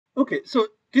Okay, so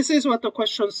this is what the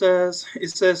question says.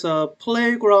 It says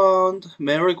playground,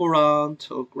 merry-go-round,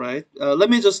 right? Let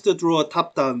me just draw a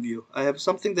top-down view. I have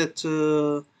something that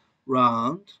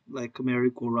round, like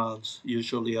merry-go-rounds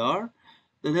usually are.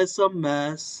 Then has some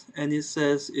mass, and it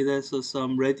says it has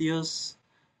some radius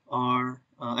r.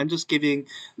 I'm just giving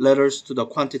letters to the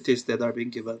quantities that are being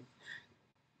given.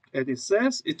 And it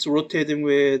says it's rotating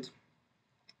with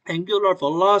angular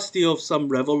velocity of some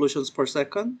revolutions per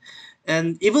second.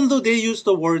 And even though they use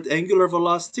the word angular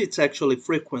velocity, it's actually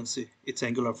frequency. It's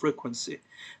angular frequency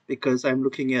because I'm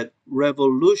looking at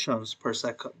revolutions per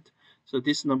second. So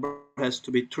this number has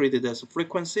to be treated as a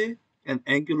frequency, and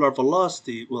angular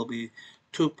velocity will be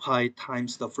 2 pi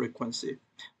times the frequency.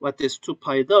 What this 2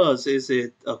 pi does is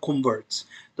it converts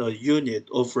the unit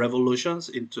of revolutions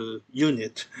into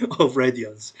unit of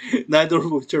radians. Neither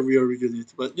of which are real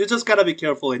units, but you just gotta be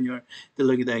careful when you're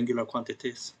dealing with angular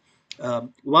quantities.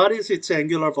 What is its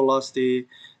angular velocity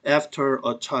after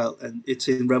a child? And it's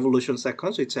in revolution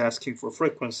seconds. It's asking for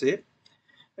frequency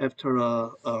after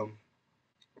a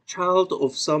child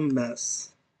of some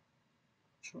mass.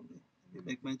 Let me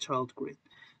make my child green.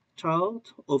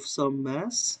 Child of some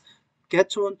mass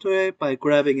gets onto it by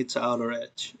grabbing its outer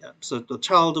edge. Yeah. So the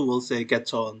child will say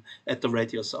gets on at the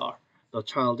radius r. The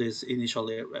child is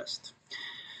initially at rest.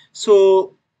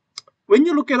 So when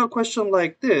you look at a question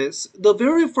like this, the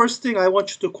very first thing I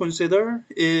want you to consider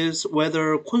is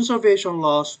whether conservation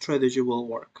law strategy will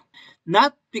work.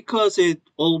 Not because it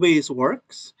always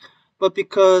works, but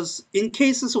because in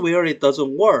cases where it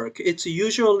doesn't work, it's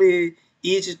usually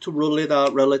easy to rule it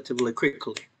out relatively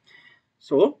quickly.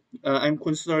 So I'm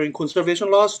considering conservation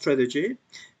law strategy.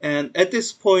 And at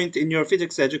this point in your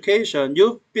physics education,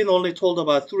 you've been only told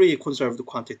about three conserved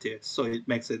quantities. So it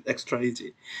makes it extra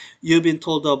easy. You've been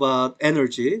told about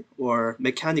energy or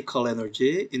mechanical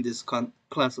energy in this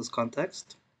class's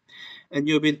context. And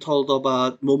you've been told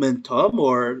about momentum,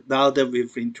 or now that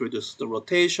we've introduced the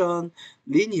rotation,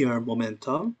 linear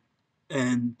momentum.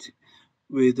 And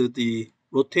with the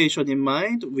rotation in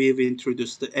mind, we've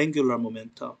introduced the angular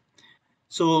momentum.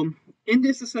 So in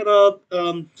this setup,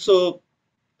 so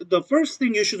the first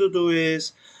thing you should do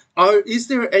is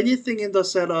there anything in the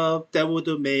setup that would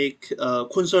make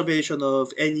conservation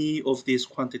of any of these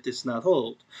quantities not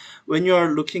hold? When you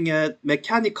are looking at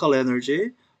mechanical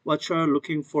energy, what you are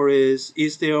looking for is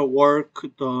there work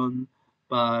done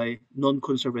by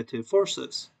non-conservative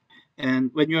forces?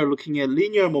 And when you're looking at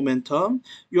linear momentum,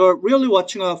 you're really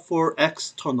watching out for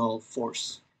external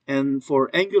force. And for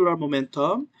angular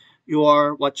momentum, you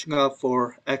are watching out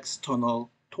for external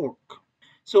torque.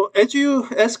 So as you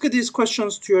ask these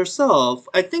questions to yourself,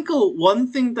 I think one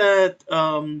thing that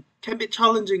can be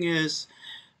challenging is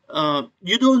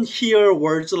you don't hear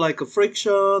words like a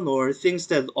friction or things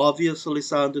that obviously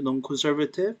sound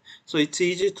non-conservative. So it's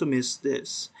easy to miss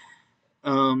this,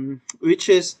 which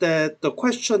is that the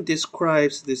question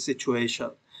describes this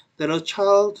situation, that a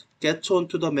child gets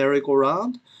onto the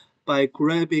merry-go-round by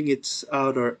grabbing its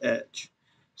outer edge.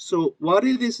 So what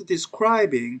it is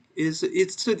describing is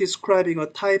it's describing a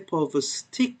type of a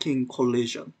sticking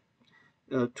collision.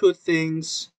 Two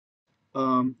things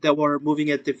that were moving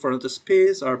at different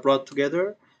speeds are brought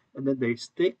together, and then they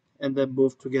stick and then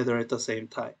move together at the same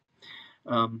time.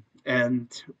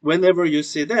 And whenever you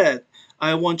see that,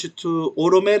 I want you to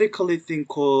automatically think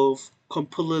of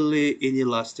completely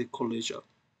inelastic collision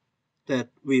that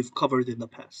we've covered in the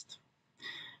past.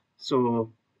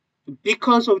 So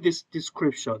because of this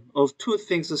description of two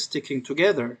things sticking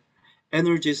together,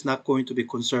 energy is not going to be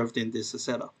conserved in this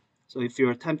setup. So if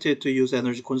you're tempted to use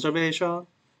energy conservation,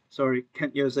 sorry,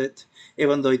 can't use it.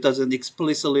 Even though it doesn't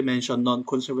explicitly mention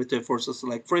non-conservative forces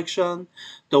like friction,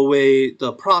 the way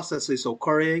the process is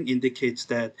occurring indicates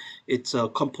that it's a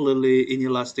completely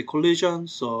inelastic collision,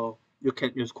 so you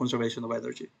can't use conservation of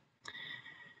energy.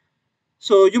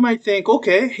 So you might think,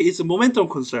 okay, is momentum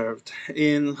conserved?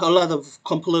 In a lot of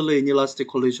completely inelastic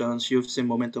collisions, you've seen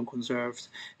momentum conserved.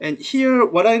 And here,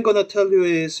 what I'm going to tell you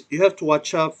is you have to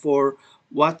watch out for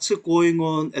what's going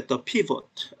on at the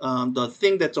pivot, the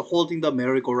thing that's holding the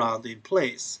merry-go-round in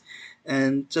place.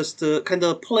 And just kind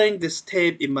of playing this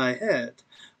tape in my head,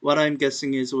 what I'm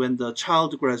guessing is when the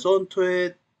child grabs onto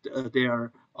it, they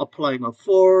are applying a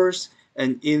force.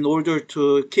 And in order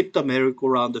to keep the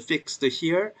merry-go-round fixed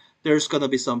here, there's going to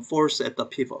be some force at the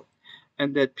pivot.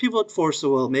 And that pivot force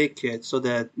will make it so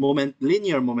that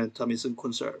linear momentum isn't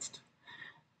conserved.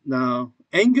 Now,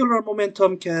 angular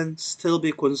momentum can still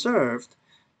be conserved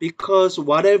because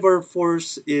whatever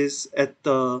force is at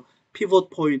the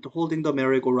pivot point holding the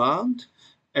merry-go-round,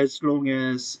 as long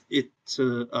as it,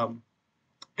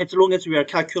 as long as we are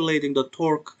calculating the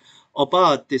torque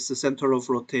about this center of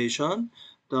rotation,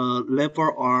 the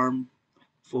lever arm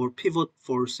for pivot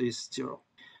force is 0.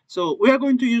 So we are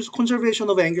going to use conservation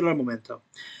of angular momentum.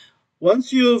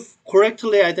 Once you've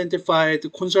correctly identified the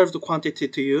conserved quantity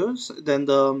to use, then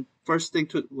the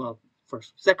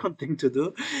second thing to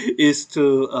do is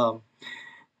to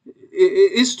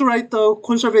write the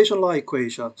conservation law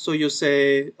equation. So you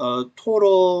say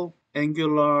total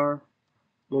angular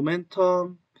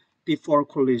momentum before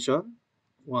collision,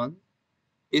 1,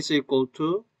 is equal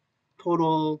to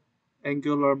total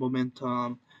angular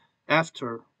momentum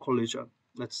after collision.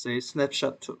 Let's say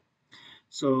snapshot 2.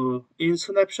 So in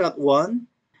snapshot 1,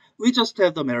 we just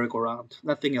have the merry-go-round,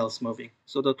 nothing else moving.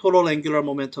 So the total angular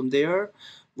momentum there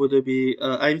would be,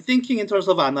 I'm thinking in terms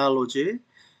of analogy,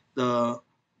 the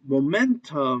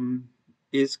momentum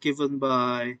is given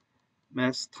by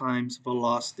mass times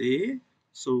velocity.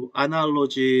 So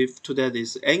analogy to that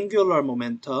is angular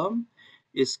momentum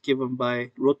is given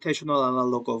by rotational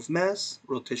analog of mass,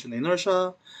 rotation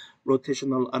inertia,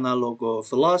 rotational analog of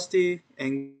velocity,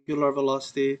 angular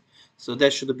velocity. So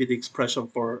that should be the expression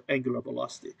for angular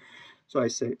velocity. So I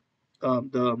say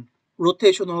the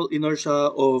rotational inertia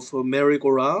of a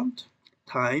merry-go-round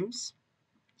times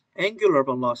angular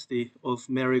velocity of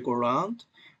merry-go-round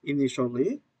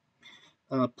initially,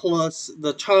 plus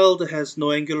the child has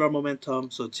no angular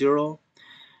momentum, so 0.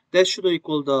 That should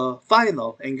equal the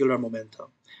final angular momentum.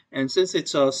 And since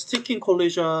it's a sticking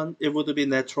collision, it would be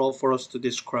natural for us to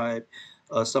describe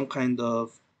some kind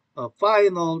of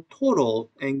final total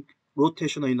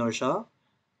rotational inertia,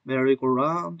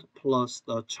 merry-go-round plus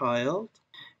the child,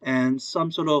 and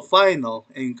some sort of final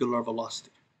angular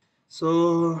velocity.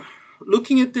 So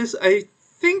looking at this, I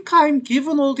think I'm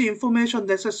given all the information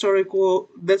necessary for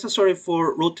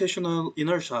rotational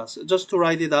inertias. Just to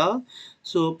write it out.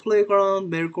 So playground,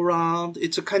 merry-go-round,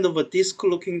 it's a kind of a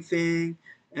disc-looking thing,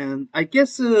 and I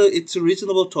guess it's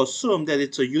reasonable to assume that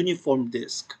it's a uniform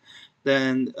disc.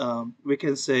 Then we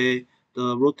can say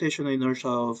the rotational inertia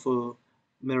of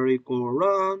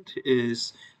merry-go-round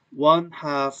is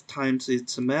 1/2 times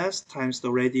its mass times the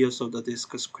radius of the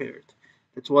disc squared.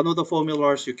 It's one of the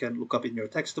formulas you can look up in your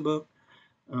textbook.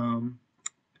 Um,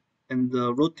 and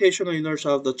the rotational inertia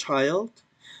of the child,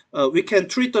 we can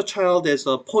treat the child as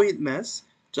a point mass,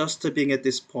 just being at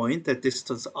this point, that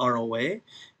distance r away.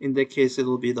 In that case, it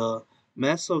will be the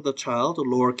mass of the child,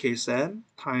 lowercase m,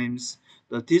 times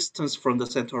the distance from the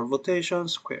center of rotation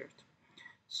squared.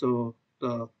 So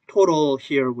the total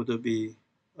here would be,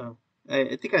 uh,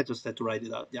 I think I just had to write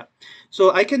it out. Yeah.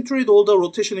 So I can treat all the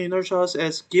rotation inertias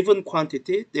as given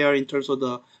quantity. They are in terms of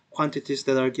the quantities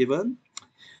that are given.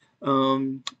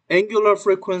 Angular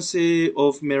frequency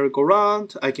of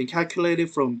merry-go-round, I can calculate it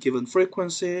from given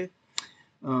frequency.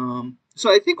 So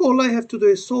I think all I have to do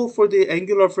is solve for the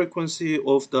angular frequency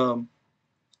of the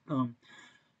um,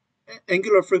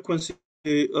 angular frequency,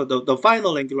 the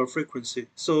final angular frequency.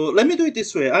 So let me do it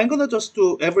this way. I'm gonna just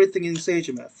do everything in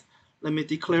SageMath. Let me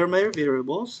declare my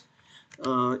variables.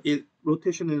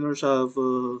 Rotation inertia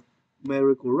of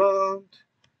merry-go-round,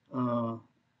 uh,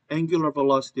 angular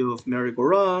velocity of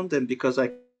merry-go-round, and because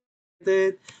I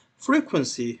did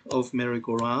frequency of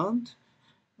merry-go-round,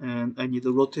 and I need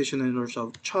the rotation inertia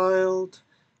of child,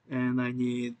 and I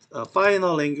need a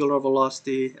final angular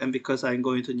velocity, and because I'm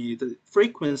going to need the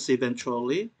frequency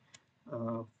eventually,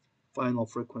 uh, final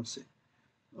frequency.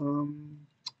 Um,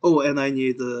 oh, and I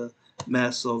need the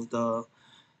mass of the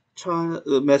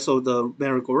mass of the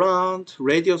merry-go-round,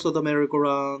 radius of the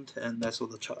merry-go-round, and mass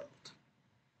of the child.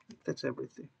 That's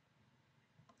everything.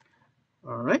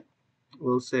 All right.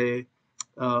 We'll say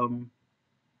um,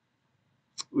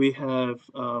 we have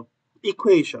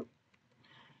equation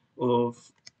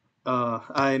of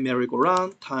I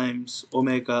merry-go-round times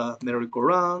omega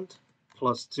merry-go-round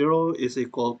plus 0 is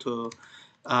equal to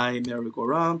I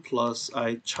merry-go-round plus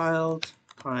I child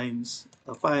times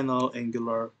the final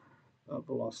angular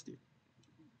velocity.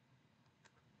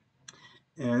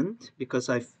 And because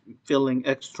I'm feeling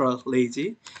extra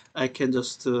lazy, I can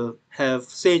just have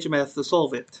SageMath to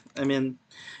solve it. I mean,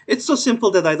 it's so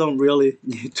simple that I don't really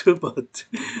need to, but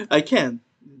I can.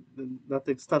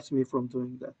 Nothing stops me from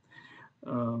doing that.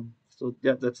 So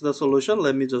yeah, that's the solution.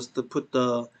 Let me just put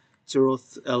the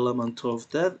 0th element of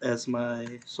that as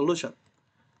my solution.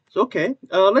 So, okay,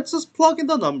 let's just plug in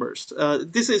the numbers.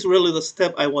 This is really the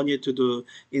step I want you to do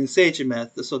in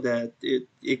SageMath so that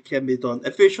it can be done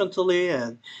efficiently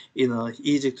and in an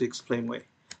easy to explain way.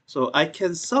 So I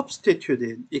can substitute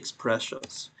in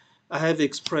expressions. I have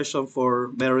expression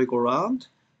for merry-go-round.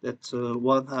 That's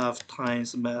 1/2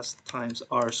 times mass times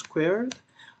r squared.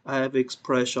 I have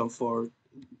expression for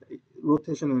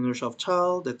rotation inertia of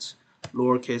child. That's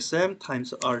lowercase m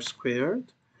times r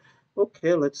squared.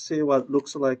 Okay, let's see what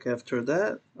looks like after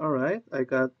that. All right, I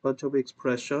got a bunch of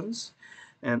expressions,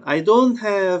 and I don't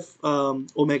have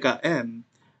omega m.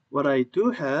 What I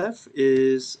do have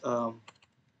is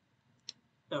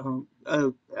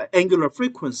angular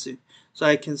frequency. So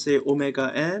I can say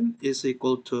omega m is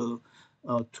equal to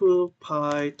 2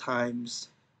 pi times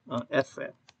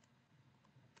fm.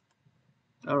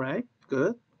 All right,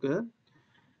 good, good.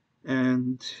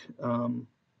 And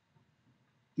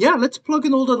yeah, let's plug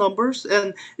in all the numbers.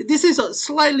 And this is a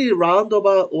slightly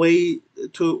roundabout way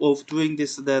of doing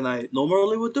this than I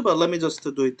normally would do, but let me just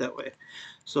do it that way.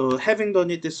 So having done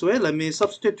it this way, let me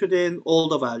substitute in all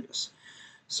the values.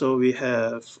 So we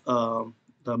have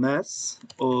the mass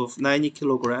of 90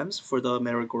 kilograms for the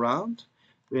merry-go-round.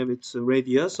 We have its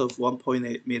radius of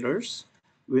 1.8 meters.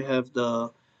 We have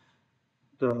the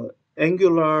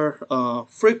angular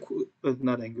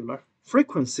not angular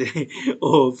frequency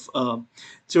of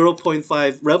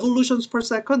 0.5 revolutions per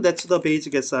second. That's the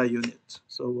basic SI unit.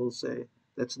 So we'll say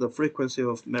that's the frequency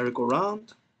of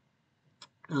merry-go-round.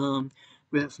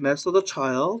 We have mass of the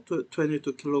child,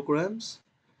 22 kilograms.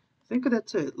 I think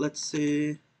that's it. Let's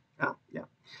see. Yeah.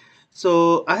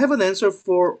 So I have an answer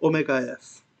for omega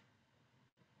f.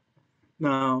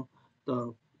 Now,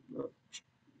 the the,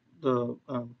 the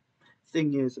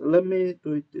thing is, let me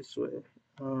do it this way.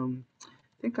 I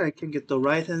think I can get the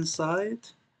right hand side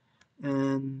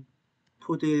and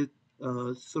put it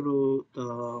through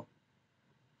the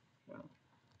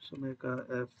omega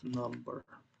f number.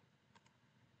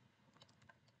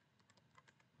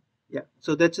 Yeah,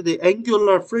 so that's the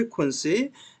angular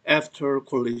frequency after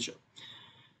collision.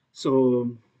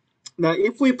 So now,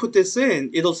 if we put this in,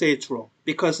 it'll say it's wrong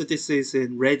because this is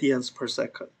in radians per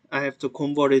second. I have to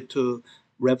convert it to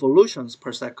revolutions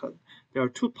per second. There are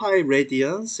 2 pi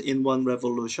radians in one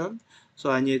revolution. So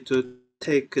I need to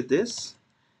take this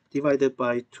divided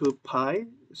by 2 pi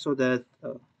so that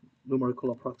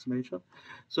numerical approximation,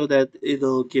 so that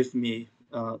it'll give me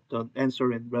the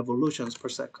answer in revolutions per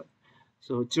second.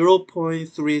 So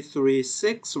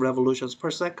 0.336 revolutions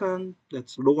per second.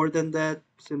 That's lower than that.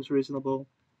 Seems reasonable.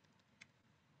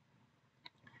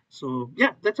 So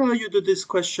yeah, that's how you do this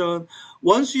question.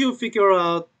 Once you figure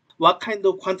out what kind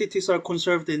of quantities are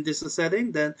conserved in this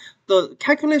setting, then the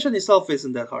calculation itself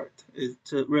isn't that hard.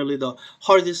 It's really the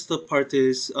hardest part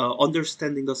is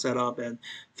understanding the setup and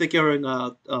figuring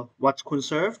out what's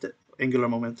conserved, angular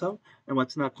momentum, and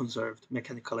what's not conserved,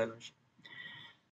 mechanical energy.